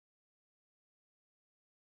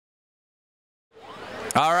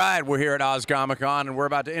All right, we're here at Oz Comic Con, and we're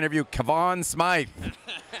about to interview Kavan Smith.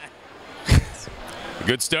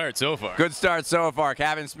 Good start so far. Good start so far.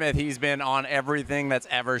 Kavan Smith, he's been on everything that's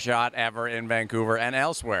ever shot ever in Vancouver and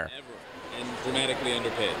elsewhere. Ever. And dramatically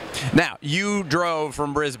underpaid. Now, you drove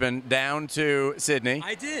from Brisbane down to Sydney.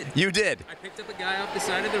 I did. You did. I picked up a guy off the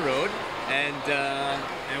side of the road,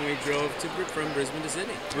 and we drove from Brisbane to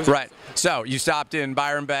Sydney. Right. Awesome. So you stopped in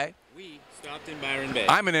Byron Bay. We stopped in Byron Bay.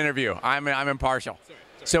 I'm an interview. I'm impartial. Sorry.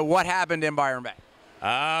 So what happened in Byron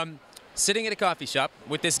Bay? Sitting at a coffee shop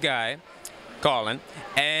with this guy, Colin,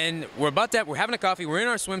 and we're having a coffee. We're in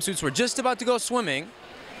our swimsuits. We're just about to go swimming.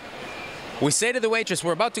 We say to the waitress,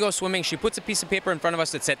 we're about to go swimming. She puts a piece of paper in front of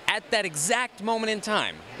us that said, at that exact moment in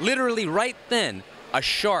time, literally right then, a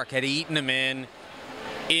shark had eaten him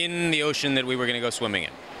in the ocean that we were going to go swimming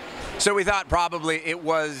in. So we thought probably it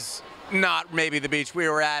was not maybe the beach we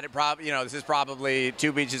were at. This is probably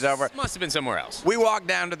 2 beaches over. Must have been somewhere else. We walked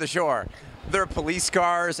down to the shore. There are police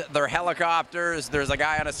cars, there are helicopters, there's a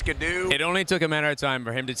guy on a skidoo. It only took a matter of time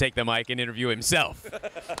for him to take the mic and interview himself.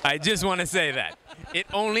 I just want to say that. It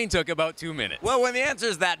only took about 2 minutes. Well, when the answer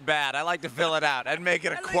is that bad, I like to fill it out and make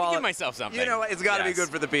it a quality. I like to give myself something. You know, it's got to be good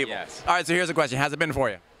for the people. Yes. All right, so here's a question. How's it been for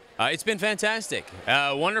you? It's been fantastic.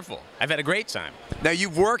 Wonderful. I've had a great time. Now,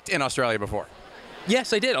 you've worked in Australia before.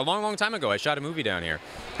 Yes, I did. A long, long time ago. I shot a movie down here.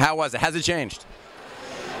 How was it? Has it changed?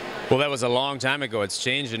 Well, that was a long time ago. It's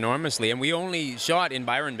changed enormously. And we only shot in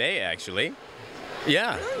Byron Bay, actually.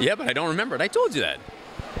 Yeah. Yeah, but I don't remember it. I told you that.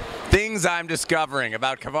 Things I'm discovering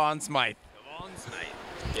about Kavan Smith. Kavan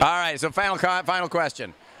Smith. Yeah. All right, so final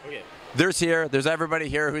question. Okay. There's everybody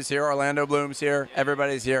here who's here. Orlando Bloom's here. Yeah.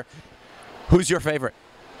 Everybody's here. Who's your favorite?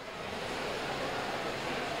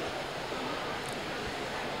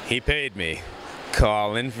 He paid me.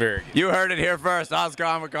 Colin Ferguson. You heard it here first. Oz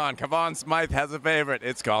Comic Con. Kavan Smith has a favorite.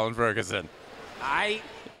 It's Colin Ferguson.